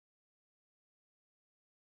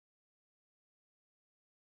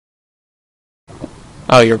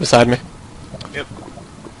Oh, you're beside me. Yep.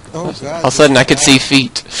 Oh god. All of a sudden, I could see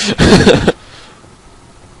feet.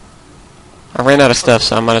 I ran out of stuff,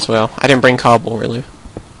 so I might as well. I didn't bring cobble, really.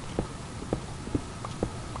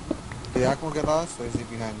 Did Aqua get lost, or is he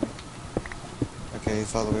behind me? Okay,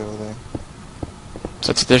 he's all the way over there.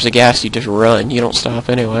 So there's a gas, you just run. You don't stop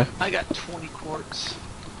anyway. I got 20 quartz.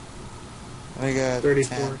 I got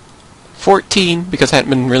 34. 10. 14, because I hadn't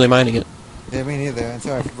been really mining it. Yeah, me neither.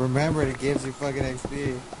 Until I remembered it gives you fucking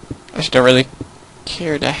XP. I just don't really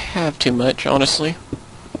care to have too much, honestly.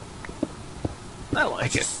 I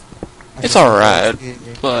like it. It's alright,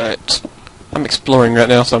 but I'm exploring right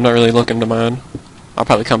now, so I'm not really looking to mine. I'll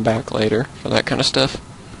probably come back later for that kind of stuff.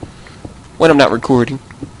 When I'm not recording.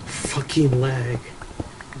 Fucking lag.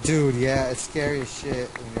 Dude, yeah, it's scary as shit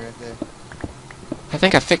when you're right there. I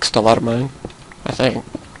think I fixed a lot of mine. I think.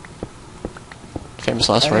 Famous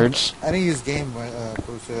last words. I didn't use game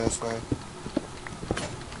booster, that's why.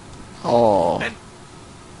 Oh.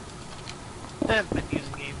 I haven't been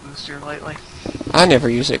using Game Booster lately. I never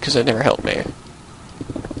use it because it never helped me.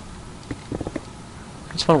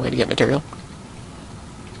 It's one way to get material.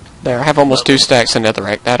 There, I have almost 2 stacks of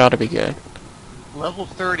netherite. That ought to be good. Level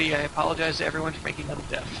 30, I apologize to everyone for making them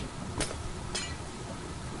deaf.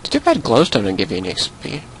 It's too bad glowstone didn't give you any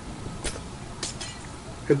XP.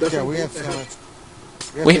 Yeah, we have so much.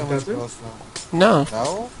 We so much doesn't? ghost now. No,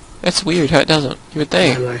 No? that's weird how it doesn't. You would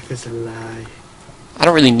think. My life is a lie. I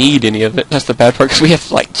don't really need any of it. That's the bad part, because we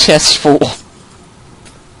have, like, chests full.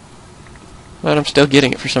 But I'm still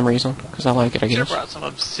getting it for some reason, because I like it, I Should have guess. brought some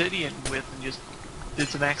obsidian with and just did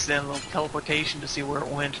some accidental teleportation to see where it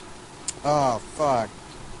went. Oh, fuck.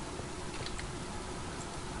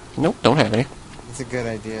 Nope, don't have any. It's a good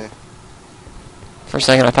idea. For a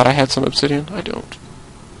second I thought I had some obsidian. I don't.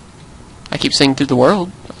 I keep seeing through the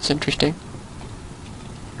world. That's interesting.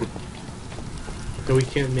 So we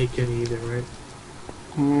can't make any either, right?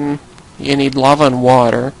 You need lava and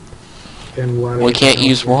water. And water. We can't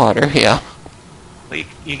use water, yeah. But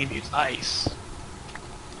you can use ice.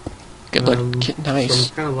 Good luck getting So ice.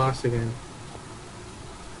 I'm kind of lost again.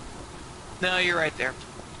 No, you're right there.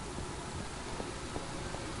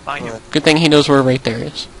 Find you. Good thing he knows where right there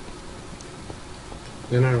is.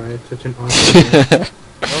 You're not right. Such an awesome game.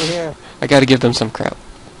 Over here. I gotta give them some crap.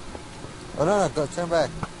 Oh, no, go, turn back.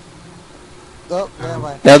 Oh, never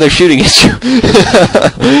mind. Now they're shooting at you.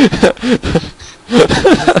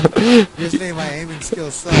 Just think my aiming skill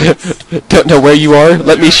sucks. Don't know where you are?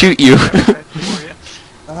 Let me shoot you. Right for you.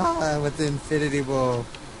 Ah, with the infinity bow.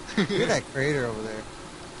 Look at that crater over there.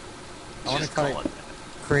 I want to Just call call it it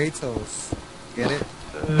Kratos. Get it?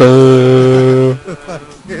 Boo.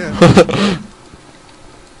 Yeah.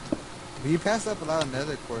 But you passed up a lot of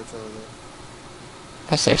nether quartz over there.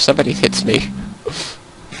 I say if somebody hits me.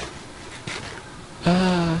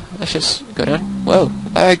 Let's just go down. Whoa,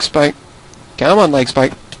 leg spike. Come on, leg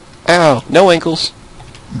spike. Ow, no ankles.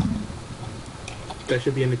 That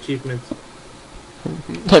should be an achievement.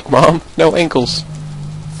 Look, Mom, no ankles.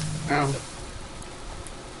 Ow.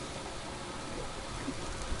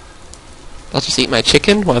 I'll just eat my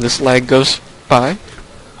chicken while this lag goes by.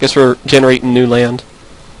 Guess we're generating new land.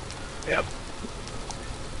 Yep.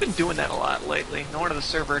 Been doing that a lot lately. No wonder the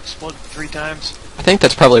server exploded 3 times. I think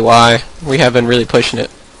that's probably why we have been really pushing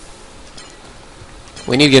it.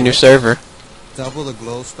 We need to get a new server. Double the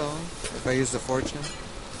glowstone if I use the fortune.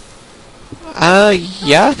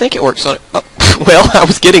 Yeah, I think it works on it. Oh, well, I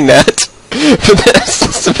was getting that. But then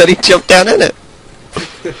somebody jumped down in it.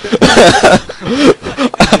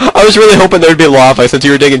 I was really hoping there'd be lava since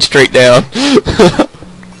you were digging straight down.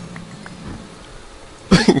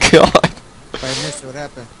 God. If I missed, what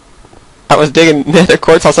happened? I was digging nether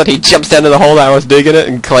quartz, all of a sudden he jumps down to the hole that I was digging it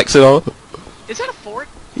and collects it all. Is that a fort?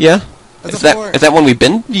 Yeah. That's Is a fort. that one we've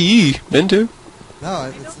been to?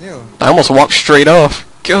 No, it's new. I almost walked straight off.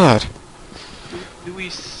 God. Do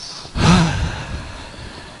we...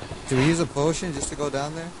 Do we use a potion just to go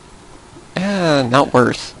down there? Not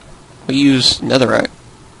worth. We use netherite.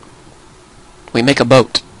 We make a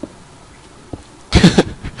boat.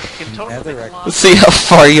 can totally make a Netherrack. lot Let's see how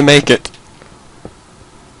far you make it.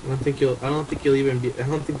 I don't think you'll even be. I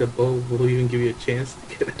don't think the bow will even give you a chance to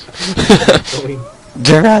get it going.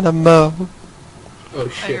 Geronimo. Oh I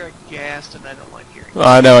shit. hear a ghast and I don't like hearing it.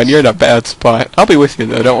 I know, and you're in a bad spot. I'll be with you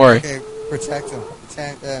though, don't worry. Okay, protect him.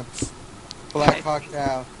 Protect them. Black Hawk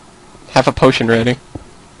down. Have a potion ready.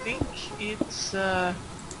 I think it's a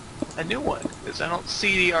new one, because I don't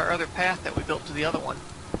see our other path that we built to the other one.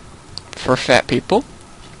 For fat people.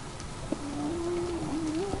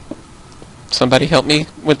 Somebody help me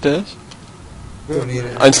with this? Don't need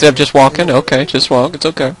it. Instead of just walking? Okay, just walk, it's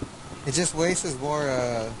okay. It just wastes more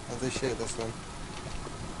of this shit this way.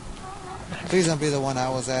 Please don't be the one I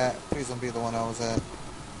was at. Please don't be the one I was at.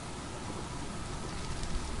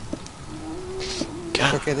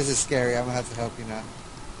 God. Okay, this is scary. I'm gonna have to help you now.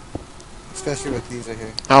 Especially with these right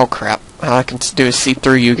here. Oh crap. All I can do is see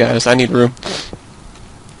through you guys. I need room.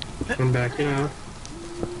 I'm backing out.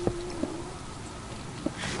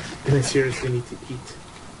 And I seriously need to eat.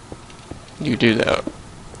 You do that.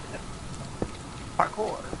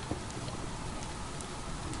 Parkour.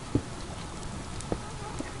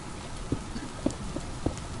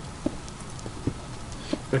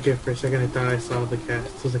 Okay, for a second I thought I saw the cast.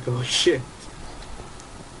 I was like, oh shit.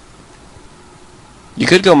 You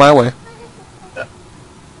could go my way.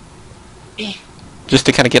 Eh. Just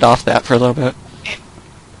to kind of get off that for a little bit.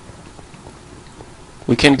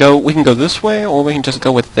 We can go this way, or we can just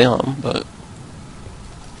go with them, but...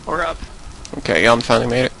 Or up. Okay, yeah, I finally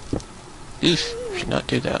made it. Oof, should not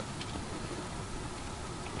do that.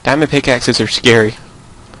 Diamond pickaxes are scary.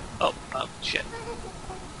 Oh, shit.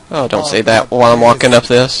 Oh, don't Oh, say that no, while I'm please. walking up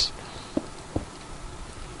this.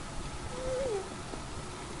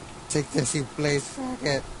 Take this, you blaze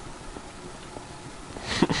faggot.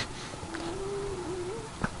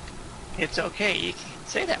 It's okay, you can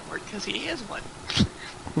say that word because he is one.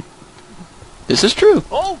 This is true.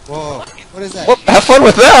 Oh! Whoa, what is that? Well, have fun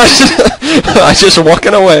with that! I just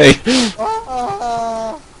walking away.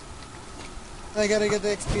 Ah, I gotta get the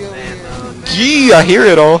XP over here. Gee, I hear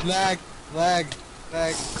it all. Lag, lag,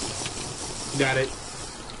 lag. Got it.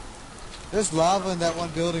 There's lava in that one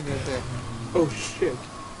building right there. Oh shit.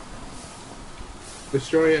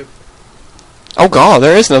 Destroy it. Oh god,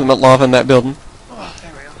 there is nothing but lava in that building. Oh,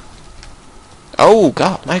 there we go. Oh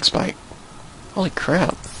god, lag spike. Holy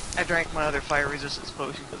crap. I drank my other fire resistance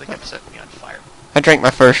potion because it kept setting me on fire. I drank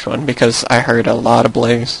my first one because I heard a lot of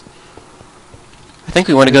blaze. I think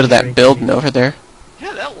we want to go to that building over there.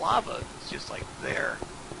 Yeah, that lava is just like there.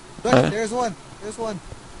 Look, Huh? there's one. There's one.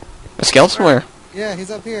 A skeleton where? Yeah,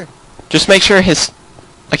 he's up here. Just make sure his...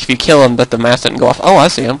 Like, if you kill him, that the mask doesn't go off. Oh, I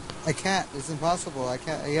see him. I can't. It's impossible. I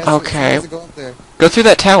can't. He has Okay. to go up there. Go through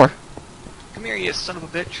that tower. Come here, you son of a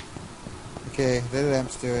bitch. Okay, let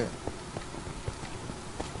Amps do it.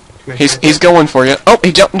 He's going for you. Oh,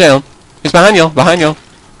 he jumped down. He's behind you. Behind you.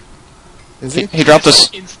 Is he? He dropped a...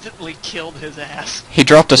 Just instantly killed his ass. He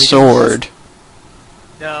dropped a sword.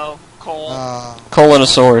 No, Cole. Coal and a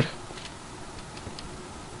sword.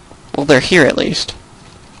 Well, they're here at least.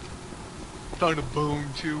 Found a bone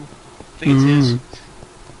too. I think it's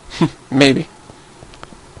his. Maybe.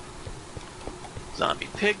 Zombie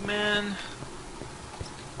pigmen.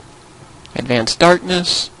 Advanced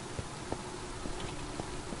darkness.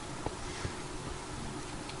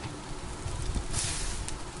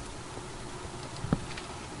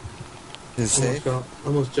 Is it safe?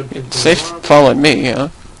 Almost jumped into Safe the lava. following me, yeah.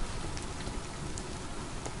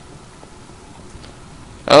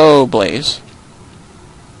 Oh, Blaze.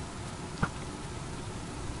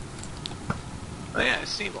 Oh yeah, I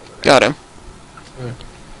see him over there. Got him. Yeah.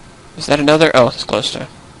 Is that another? Oh, it's close to.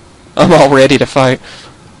 I'm all ready to fight.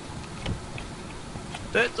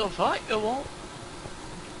 That's a fight, it won't.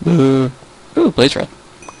 Boo. Ooh, Blaze Rod.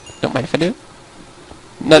 Don't mind if I do.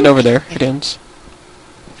 Nothing over there. It ends.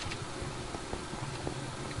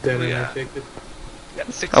 Dead Oh, and yeah. infected.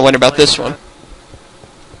 Got 6 I wonder about this flames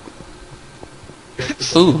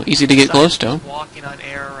one. Ooh, easy to get close to. Simon's walking on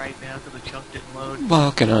air right now because the chunk didn't load.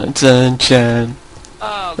 Walking on sunshine.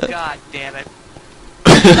 Oh god damn it.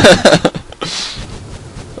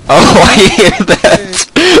 Oh, I hear that!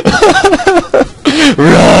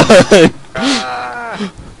 Run!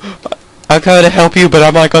 Ah, I'm trying to help you, but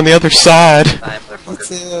I'm like on the other side. I Me motherfucker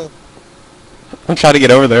too. I'm trying to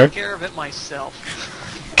get over there. took care of it myself.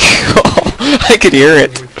 I could hear They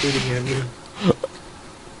it. were shooting at me.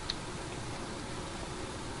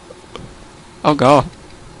 Oh god.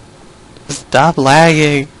 Stop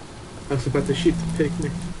lagging. I was about to shoot the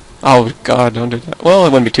picnic. Oh god, don't do that. Well, it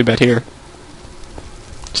wouldn't be too bad here.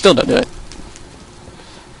 Still don't do it.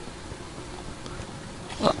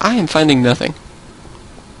 Well, I am finding nothing.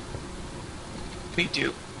 Me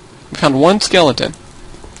too. We found one skeleton.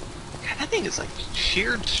 God, that thing is like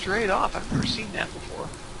sheared straight off. I've never seen that before.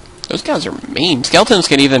 Those guys are mean. Skeletons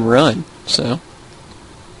can even run, so.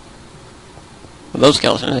 Well, those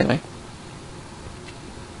skeletons, anyway.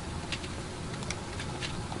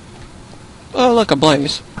 Oh, look, a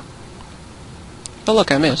blaze. Oh,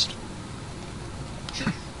 look, I missed. It's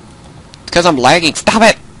because I'm lagging. Stop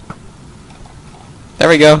it! There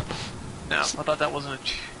we go. No, I thought that wasn't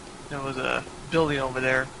a... There was a building over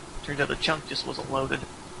there. Turned out the chunk just wasn't loaded.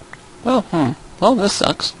 Well, Well, this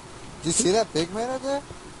sucks. Did you see that big man up there?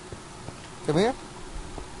 Come here.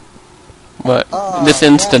 What? Oh, This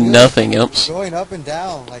ends to yeah, dude. nothing else. Going up and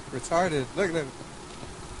down like retarded. Look at that.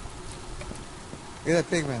 Look at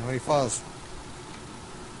that pigman when he falls.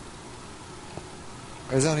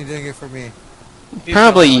 Or is he only doing it for me? He's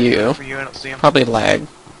Probably going you. For you, I don't see him. Probably lag.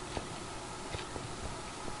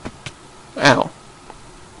 Ow.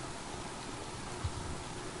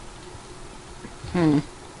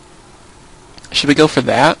 Should we go for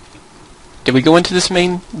that? Did we go into this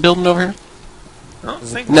main building over here? I don't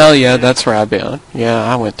think No, so. yeah, that's where I've been. Yeah,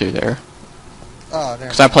 I went through there. Oh, there.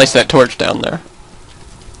 Because I placed that torch down there.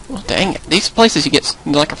 Well, dang it. These places you get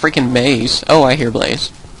like a freaking maze. Oh, I hear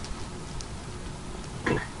Blaze.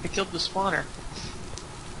 I killed the spawner.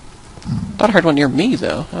 Thought I heard one near me,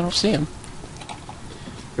 though. I don't see him.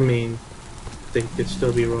 I mean, they could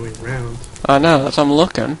still be roaming around. I know, that's what I'm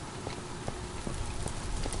looking.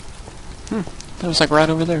 That was like right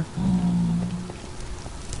over there.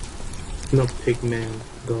 No pigman,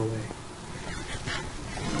 go away.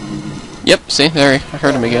 Yep, see? There, I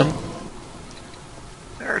heard him again.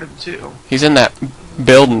 I heard him too. He's in that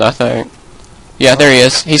building, I think. Yeah, there he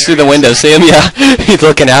is. He's through the window. See him? Yeah. He's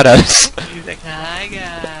looking at us. He's like, hi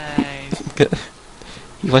guys.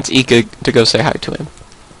 He wants Ika to go say hi to him.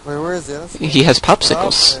 Wait, where is it? Let's see. He has Up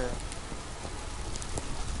popsicles. there.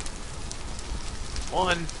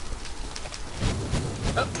 One.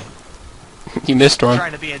 You missed one.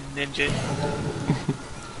 Trying to be a ninja.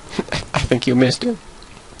 I think you missed him.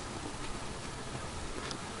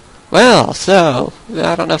 Well, so,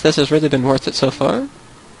 I don't know if this has really been worth it so far.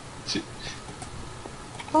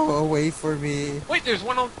 Oh, wait for me. Wait, there's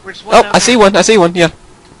one. There's one. Oh, down I see there. one, I see one, yeah.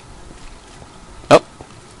 Oh.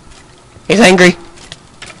 He's angry.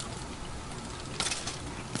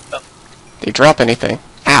 Oh. Did he drop anything?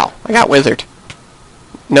 Ow, I got withered.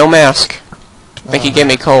 No mask. I think he gave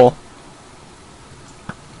me coal.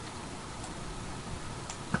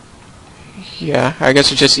 Yeah, I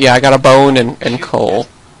guess it's just, yeah, I got a bone and coal.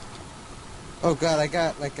 Oh god, I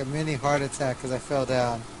got like a mini heart attack because I fell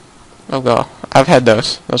down. Oh god, I've had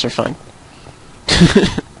those. Those are fun.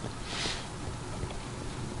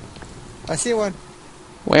 I see one.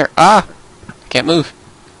 Where? Ah! Can't move.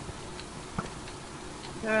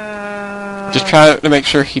 Just try to make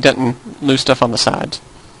sure he doesn't lose stuff on the sides.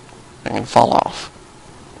 And fall off.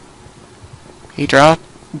 He dropped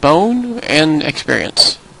bone and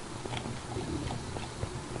experience.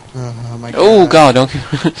 Oh my god. Oh god, don't...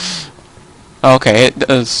 Okay, it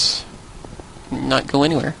does not go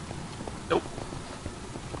anywhere. Nope.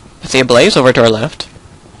 I see a blaze over to our left.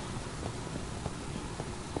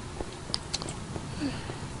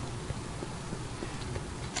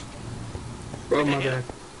 Oh, my bad.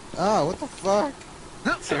 Oh, what the fuck?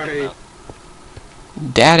 Sorry.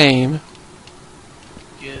 Dad aim.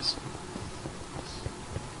 Yes.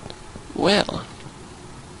 Well.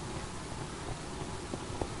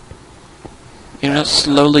 You're not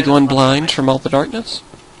slowly going blind from all the darkness?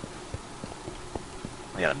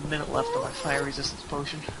 I got a minute left on my fire resistance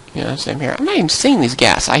potion. Yeah, same here. I'm not even seeing these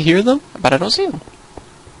gas. I hear them, but I don't see them.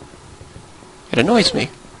 It annoys me.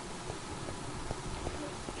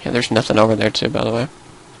 Yeah, there's nothing over there too, by the way.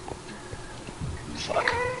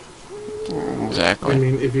 Fuck. Exactly. I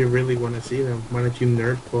mean, if you really want to see them, why don't you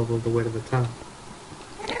nerd pull the way to the top?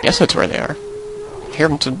 Guess that's where they are. I hear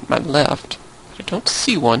them to my left. But I don't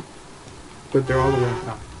see one. But they're all the way on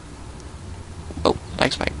top. Oh,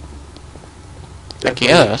 lag spike. I That's why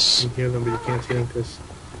guess. You can hear them, but you can't see them because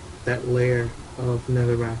that layer of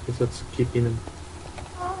netherrack is what's keeping them.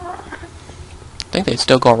 I think they'd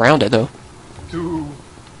still go around it, though. Two.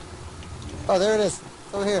 Oh, there it is.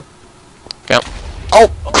 It's over here. Yeah. Oh,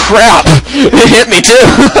 crap! It hit me, too!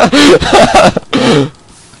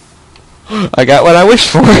 I got what I wished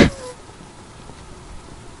for.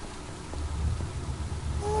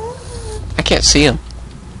 I can't see him.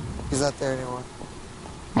 He's not there anymore.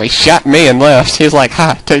 Well, he shot me and left. He's like,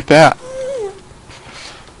 ha, take that.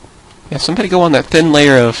 Yeah, somebody go on that thin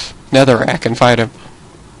layer of netherrack and fight him.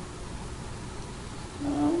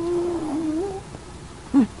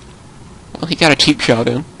 Well, he got a cheap shot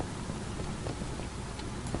in.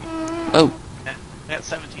 Oh. Yeah, I got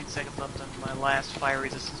 17 seconds left on my last fire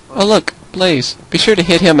resistance Oh, potion. look. Blaze. Be sure to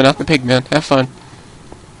hit him and not the pigman. Have fun.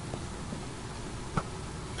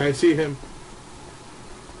 I see him.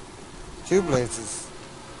 Two blazes.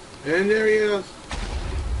 And there he is.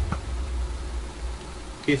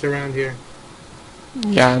 He's around here.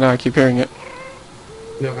 Yeah, I know. I keep hearing it.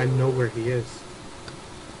 No, I know where he is.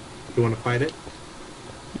 You want to fight it?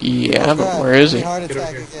 Yeah, Oh, but God, where is mini he? heart Get over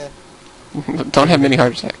attack here. again. Don't have many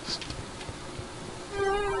heart attacks.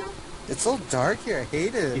 It's so dark here. I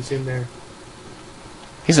hate it. He's in there.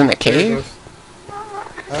 He's in the There it cave? goes.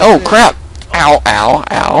 Oh, shit. crap! Ow, ow,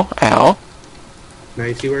 ow, ow. Now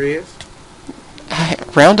you see where he is?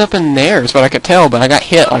 Round up in there is what I could tell, but I got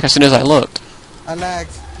hit like as soon as I looked. I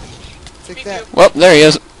lagged. Take that. Well, there he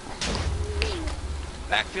is.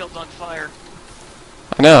 Backfield's on fire.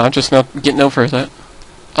 I know, I'm just not getting over that.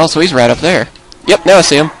 Oh, so he's right up there. Yep, now I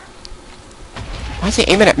see him. Why is he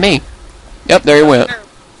aiming at me? Yep, there he went.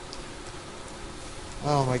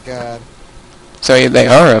 Oh my god. So they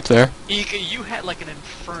are up there. You had like an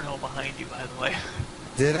inferno behind you, by the way.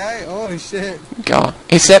 Did I? Oh shit. God,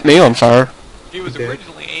 he set me on fire. He was Okay.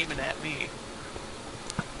 originally aiming at me.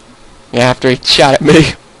 Yeah, after he shot at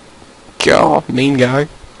me. God, mean guy.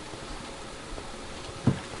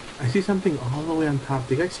 I see something all the way on top.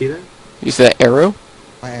 Do you guys see that? You see that arrow?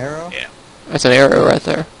 My arrow? Yeah. That's an arrow right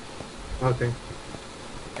there. Okay.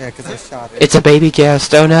 Yeah, because I shot it. It's a baby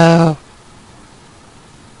guest, oh no.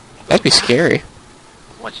 That'd be scary.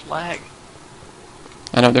 Much lag.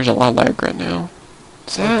 I know, there's a lot of lag right now.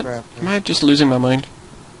 Is Oh, that... crap. Am I just losing my mind?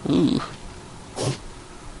 Ooh.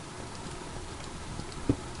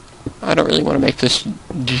 I don't really want to make this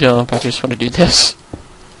jump, I just want to do this.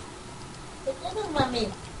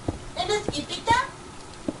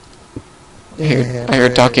 I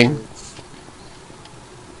heard talking.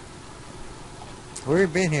 Where you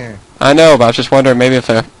been here? I know, but I was just wondering maybe if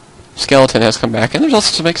a skeleton has come back. And there's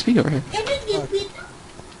also some XP over here.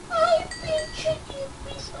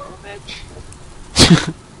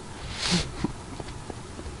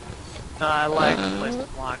 I like the place to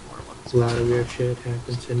block more A lot of weird shit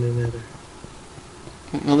happens in the Nether.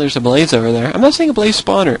 Well, there's a blaze over there. I'm not seeing a blaze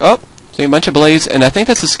spawner. Oh, seeing a bunch of blaze, and I think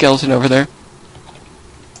that's a skeleton over there.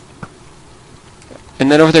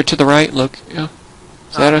 And then over there to the right, look. Yeah.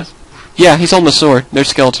 Is that a... Yeah, he's holding the sword. There's a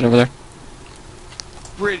skeleton over there.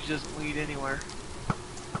 Bridge doesn't lead anywhere.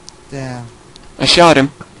 Damn. I shot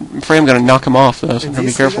him. I'm afraid I'm gonna knock him off, though, so I'm Do gonna you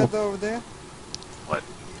be see careful. that though over there? What?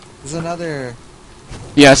 There's another...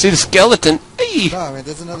 Yeah, I see the skeleton. Hey! No, I mean,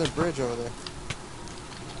 there's another bridge over there.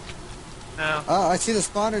 No. Oh, I see the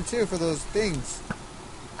spawner too for those things.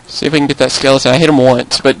 See if we can get that skeleton. I hit him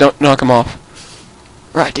once, but don't knock him off.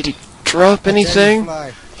 Right, did he drop anything?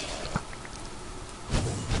 Dragonfly.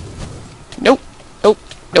 Nope. Nope.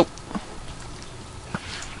 Nope.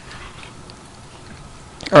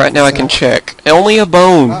 Alright, now I can check. Only a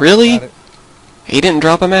bone. Oh, Really? Got it. He didn't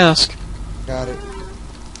drop a mask. Got it.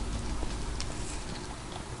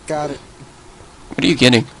 Got it. What are you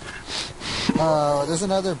getting? There's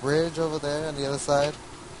another bridge over there on the other side.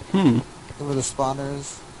 Hmm. Where the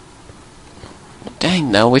spawners.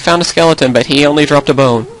 Dang, no. We found a skeleton, but he only dropped a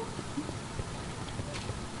bone.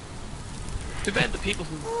 Too bad the people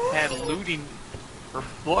who had looting for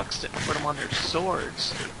books didn't put them on their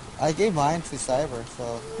swords. I gave mine to Cyber,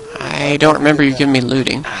 so... I don't remember you giving me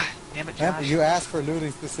looting. Ah, damn it, Remember, Josh. you asked for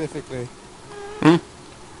looting specifically. Hmm?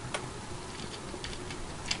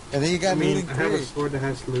 And then you got I mean, looting I have a free. sword that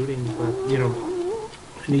has looting, but, you know,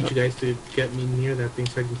 I need you guys to get me near that thing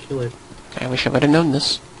so I can kill it. I wish I would have known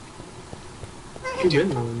this. You've been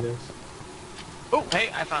knowing this. Oh,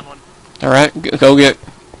 hey, I found one. Alright, go get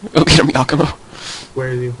him, Yakumo. Where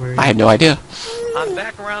is he? Where is I he? had no idea. I'm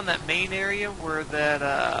back around that main area where that,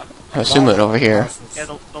 I'm assuming over here. yeah,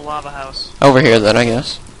 the lava house. Over here, then, I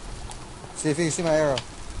guess. See if you can see my arrow.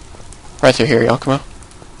 Right through here, Yakumo.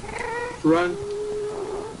 Run!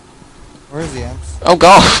 Where is the imps? Oh,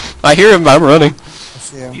 God! I hear him, but I'm running. I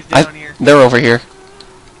see him. He's down here. They're over here.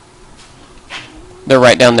 They're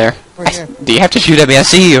right down there. We're here. Do you have to shoot at me? I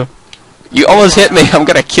see you. You almost hit me. I'm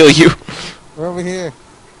gonna kill you. We're over here.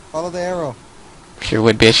 Follow the arrow. Sure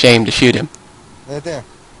would be a shame to shoot him. Right there.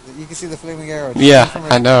 You can see the flaming arrow. Yeah,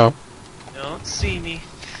 Jump I know. Don't see me.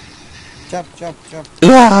 Jump, jump, jump.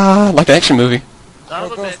 Ah, like an action movie. Son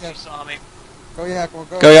of a Go, go, bitch, go. you saw me. Go, Yakumo,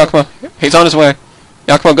 go. Go, Yakumo. He's on his way.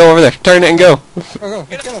 Yakumo, go over there. Turn it and go. Go, go.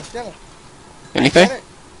 Get him, get him. Anything? Get it.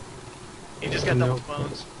 He just got No. double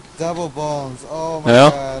bones. Double bones. Oh my No?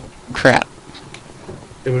 god. Crap.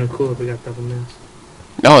 It would have been cool if we got double mask.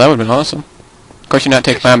 No, that would have been awesome. Of course, you're not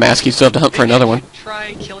taking my mask. You still have to hunt for Maybe another I one. should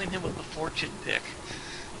try killing him with the fortune pick.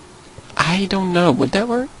 I don't know. Would that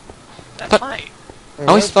work? That But- might. Wait, I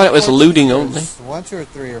always what thought it was fortune looting is only. this? 1, 2, or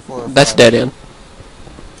 3, or 4, or That's 5? dead end.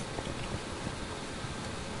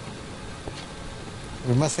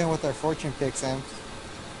 We must hit him with our fortune pick, Sam.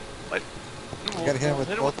 What? Gotta hit him with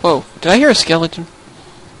both. Whoa, did I hear a skeleton?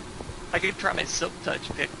 I could try my silk touch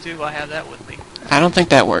pick too. I have that with me. I don't think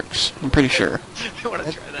that works. I'm pretty sure. I want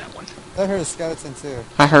to try that one. I heard a skeleton too.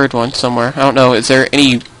 I heard one somewhere. I don't know. Is there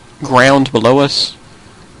any ground below us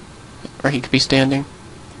where he could be standing?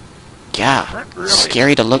 Yeah, Not really.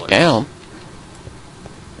 scary to look down.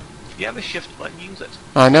 You have a shift button, use it.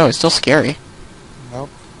 I know, it's still scary. Nope.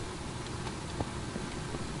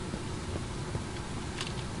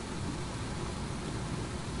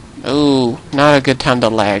 Ooh, not a good time to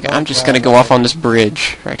lag. I'm just gonna go Okay. off on this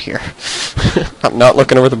bridge right here. I'm not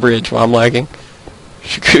looking over the bridge while I'm lagging.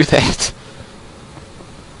 Screw that.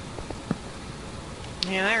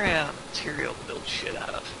 Man, I ran out of material to build shit out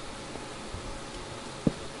of.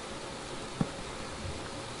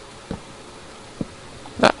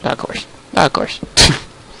 Of course. Of course.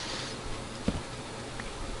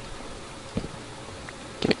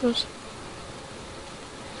 Give me those.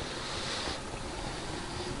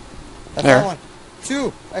 I There. found one.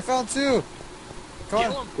 Two. I found two. Come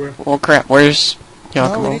Kill on. 'em. Well, crap. Where's No, we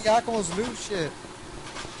Yakumo? need Yakumo's loot shit.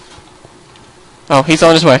 Oh, he's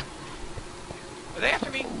on his way. Are they after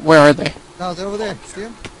me? Where are they? No, they're over there. See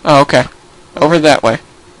him? Oh, okay. Over that way.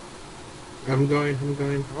 I'm going. Come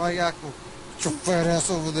on, Yakumo. Get your fat ass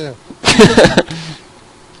over there.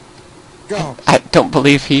 Go. I don't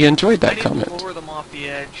believe he enjoyed I that need comment. to lower them off the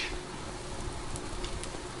edge.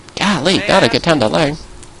 Golly, Hey, not a good time to lag.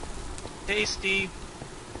 Tasty.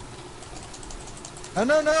 Oh,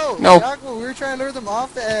 no, no. No. Yakumo, we were trying to lure them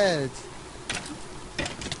off the edge.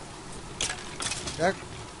 Just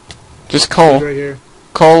He's coal. right here.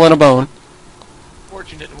 Coal and a bone.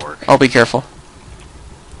 Fortune didn't work. Oh, be careful.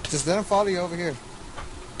 Just let him follow you over here.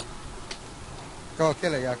 Go,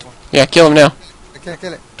 kill it, Yakumo. Yeah, kill him now. Okay,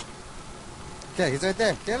 kill it. Okay, he's right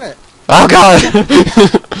there. Kill it. Oh, God!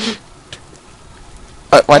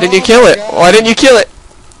 Why didn't you Oh kill my it? God. Why didn't you kill it?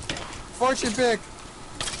 Fortune pig.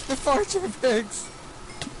 The fortune pigs.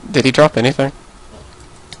 Did he drop anything?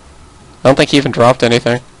 I don't think he even dropped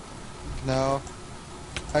anything. No.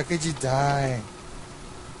 How could you die?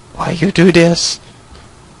 Why you do this?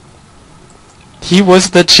 He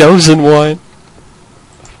was the chosen one.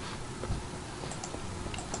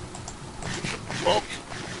 Well,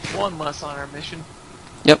 one less on our mission.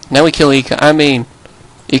 Yep, now we kill Ika. I mean,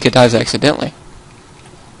 Ika dies accidentally.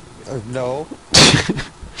 No.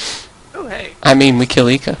 Oh, hey. I mean, we kill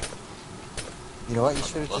Ika. You know what? You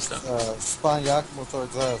should have Close just spawned Yakumo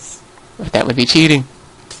towards us. That would be cheating.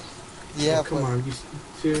 Yeah, Oh, come but on. You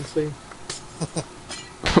seriously?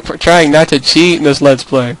 We're trying not to cheat in this Let's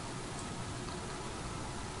Play.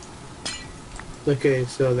 Okay,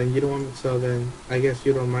 so then you don't want. So then I guess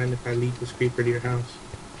you don't mind if I lead this creeper to your house.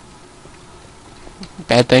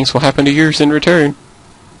 Bad things will happen to yours in return.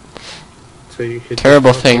 So you should.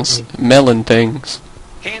 Terrible just things. teleport me. Melon things.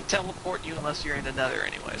 Can't teleport you unless you're in the Nether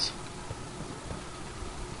anyways.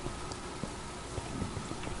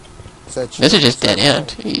 is that This true? is just dead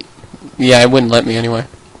end. Yeah, it wouldn't let me anyway.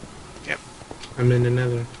 I'm in the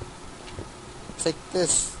Nether. Take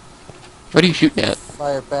this, What are you shooting at?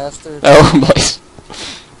 fire bastard. Oh, boys.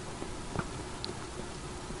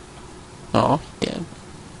 Oh, dead.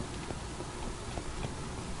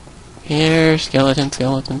 Here, skeleton,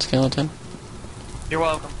 skeleton, skeleton. You're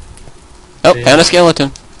welcome. Oh, Yeah. found a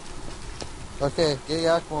skeleton. Okay, get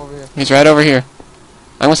Yakumo over here. He's right over here.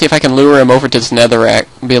 I'm gonna see if I can lure him over to this netherrack.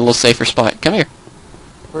 Be a little safer spot. Come here.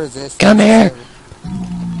 Where is this? Come here.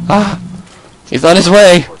 Ah, he's on his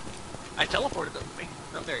way. I teleported them to me.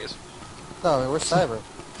 Oh, there he is. No, where's Cyber?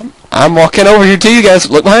 I'm walking over here to you guys.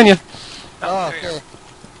 Look behind you. Oh, there he is. okay.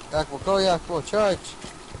 Yakumo, go Yakumo, charge.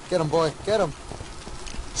 Get him, boy, get him.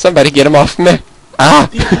 Somebody get him off me. Ah!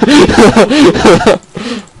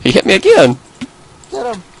 He hit me again. Get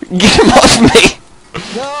him. Get him off me.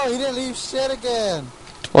 No, he didn't leave shit again.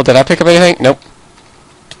 Well, did I pick up anything? Nope.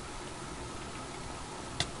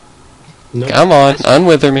 Nope. Come on,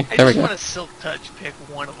 unwither me. I There we just go. want to silk touch pick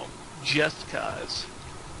one of them. Just cause.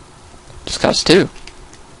 Just cause two.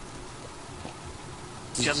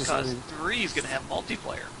 Did you Just cause really- 3 is gonna have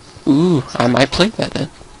multiplayer. Ooh, I might play that then.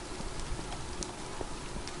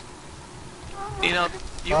 You know,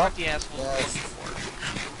 you Oh, weren't the asshole yes. before.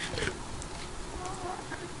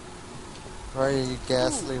 Where are you,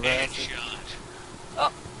 ghastly bastard? Headshot.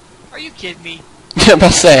 Oh, are you kidding me? I'm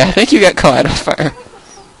about to say, I think you got caught on fire.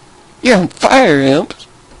 You're on fire, imp.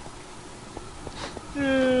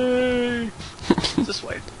 Yay! This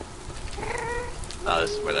way. Oh,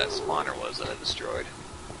 this is where that spawner was that I destroyed.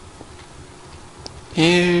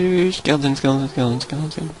 Here, skeleton, skeleton, skeleton,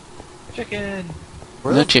 skeleton. Chicken!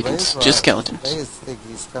 Where No those chickens, blaze just rock- skeletons. blaze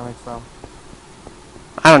thingies coming from?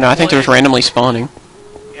 I don't know, I think they're just randomly spawning.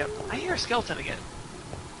 Yep, I hear a skeleton again.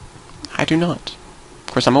 I do not.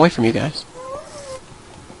 Of course, I'm away from you guys.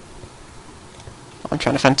 I'm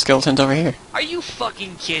trying to find skeletons over here. Are you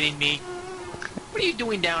fucking kidding me? What are you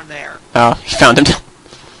doing down there? Oh, he found him.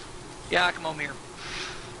 Yeah, come over here.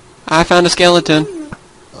 I found a skeleton.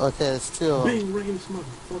 Okay, it's two of them. Bang, right in this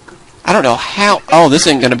motherfucker. I don't know how... Oh, this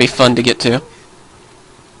ain't gonna be fun to get to.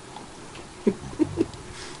 Did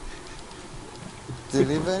you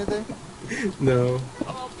leave anything? No.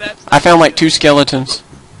 Oh, that's I found like 2 skeletons.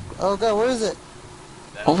 Oh god, where is it?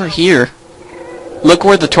 Over here. Look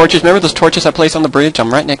where the torches... Remember those torches I placed on the bridge?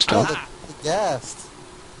 I'm right next to Oh, them. the ghast.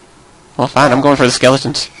 Well, fine. I'm going for the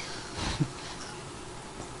skeletons.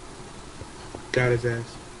 Got his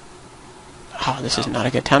ass. Oh, this is not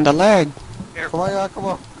a good time to lag. Here, Come on, y'all, come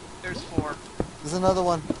on. there's 4. There's another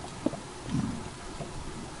one.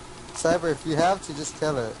 Cyber, if you have to, just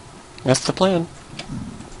kill it. That's the plan.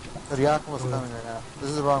 But Yakumo's coming right now. This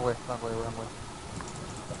is the wrong way, wrong way.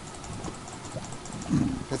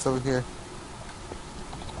 It's over here.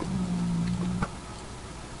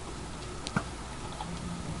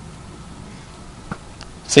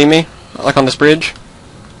 See me? Like on this bridge?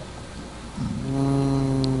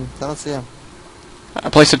 I don't see him. I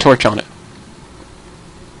placed a torch on it.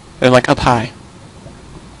 They're like up high.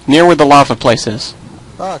 Near where the lava place is.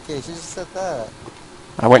 Oh, okay, she just said that.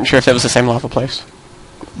 I wasn't sure if it was the same lava place.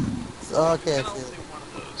 Oh, okay, I And I'll see see it. one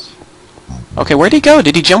of those. Okay, where'd he go?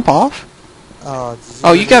 Did he jump off? Oh,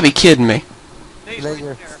 Oh, you gotta be kidding me. Hey, he's Let right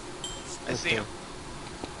your- there. I see him.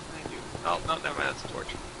 Thank you. Oh, no, never mind. That's a torch.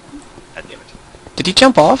 God damn it. Did he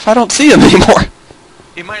jump off? I don't see him anymore.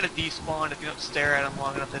 He might have despawned if you don't stare at him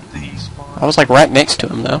long enough to despawn. I was like right next to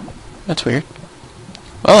him though. That's weird.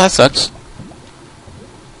 Well, that sucks.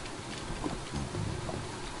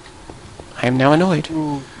 I am now annoyed.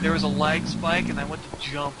 There was a lag spike and I went to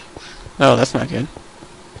jump. Oh, that's not good.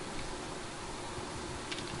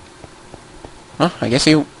 Huh, I guess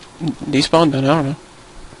he despawned then, I don't know.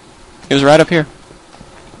 He was right up here.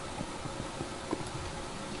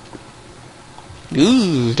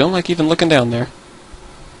 Ooh, don't like even looking down there.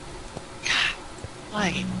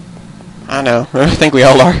 Lagging. I know, I think we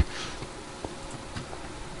all are.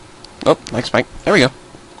 Oh, lag spike. There we go.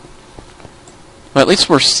 Well, at least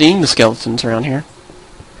we're seeing the skeletons around here.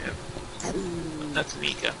 That's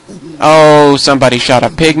Nika. Oh, somebody shot a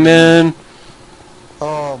pigman.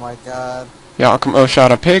 Oh my god. Yakumo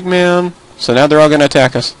shot a pigman. So now they're all gonna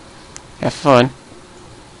attack us. Have fun.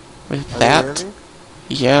 With Are that, they really?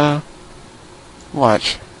 yeah.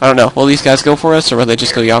 Watch. I don't know. Will these guys go for us, or will they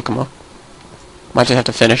just go Yakumo? Might just have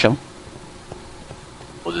to finish them.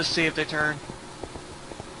 We'll just see if they turn.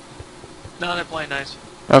 No, they're playing nice.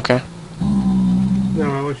 Okay.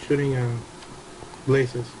 No, I was shooting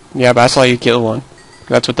blazes. Yeah, but I saw you kill one.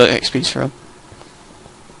 That's what the XP's from.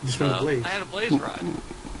 Just from the blaze. I had a blaze rod.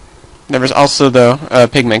 There was also the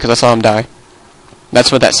pigman, because I saw him die.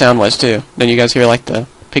 That's what that sound was, too. Then you guys hear, like, the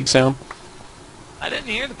pig sound? I didn't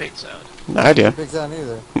hear the pig sound. I do. Big sound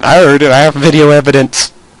either. I heard it. I have video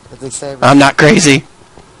evidence. If they say I'm not crazy.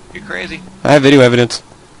 You're crazy. I have video evidence.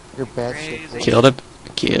 you're bad shit. Crazy. Killed a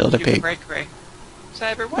You're pig. cray.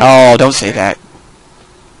 Cyber, what? Oh, don't say that.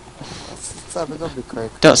 Stop it, don't be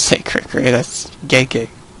quick. Don't say cray. That's gay.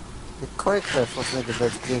 You're quick, Cliff. Let's make it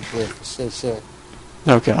that's good, Cliff. Shit.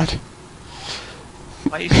 Oh god.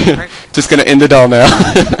 Why you say cray? Just gonna end it all now.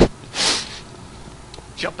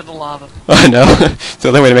 Jump in the lava. I know. It's the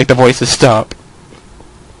only way to make the voices stop.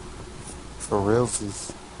 For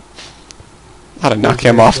realsies. How to knock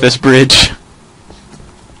him off this bridge.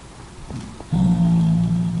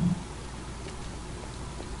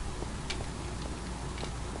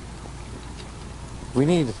 We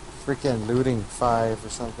need freaking looting 5 or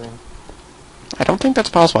something. I don't think that's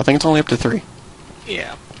possible. I think it's only up to 3.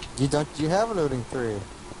 Yeah. You have a looting 3.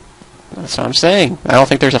 That's what I'm saying. I don't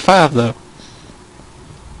think there's a 5 though.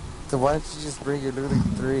 So why don't you just bring your looting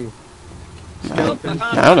 3? I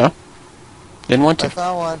don't know. Didn't want I to.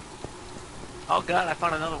 found one. Oh god, I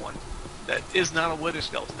found another one. That is not a wither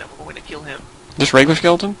skeleton. That we're going to kill him. Just regular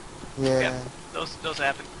skeleton? Yeah. Yeah. Those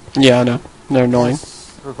happen. Yeah, I know. They're annoying.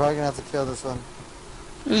 We're probably gonna have to kill this one.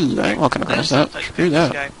 Ooh, I ain't walking across that. Screw This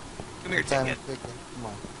that. guy. Come here, Time take to it. pick it. Come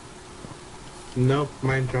on. Nope,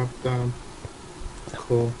 mine dropped down.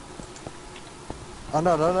 Cool. Oh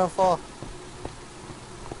no, fall.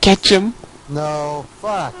 Catch him. No,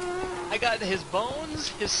 fuck. I got his bones,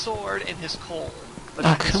 his sword, and his coal. But Oh,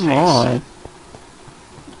 not his come face. on.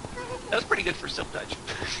 That was pretty good for silk touch.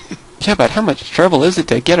 Yeah, but how much trouble is it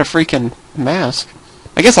to get a freaking mask?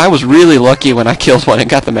 I guess I was really lucky when I killed one and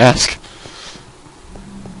got the mask.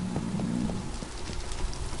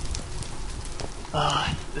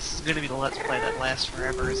 This is going to be the Let's Play that lasts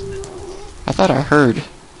forever, isn't it? I thought I heard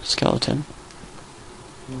skeleton.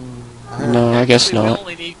 I heard- No, I guess Actually, not. We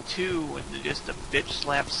only need 2 and just a bitch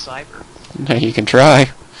slap cyber. No, you can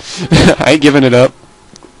try. I ain't giving it up.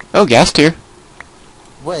 Oh, gas tier.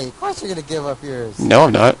 Wait, of course you're gonna give up yours. No,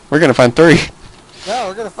 I'm not. We're gonna find 3. No,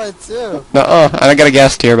 we're gonna fight too. Nuh-uh. I got a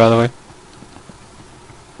gas tier, by the way.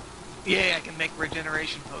 Yay, I can make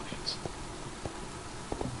regeneration potions.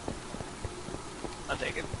 I'll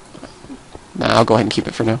take it. Nah, I'll go ahead and keep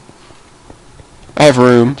it for now. I have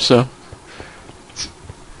room, so...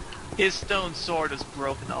 His stone sword is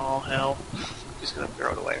broken to all hell. Just gonna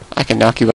throw it away. I can knock you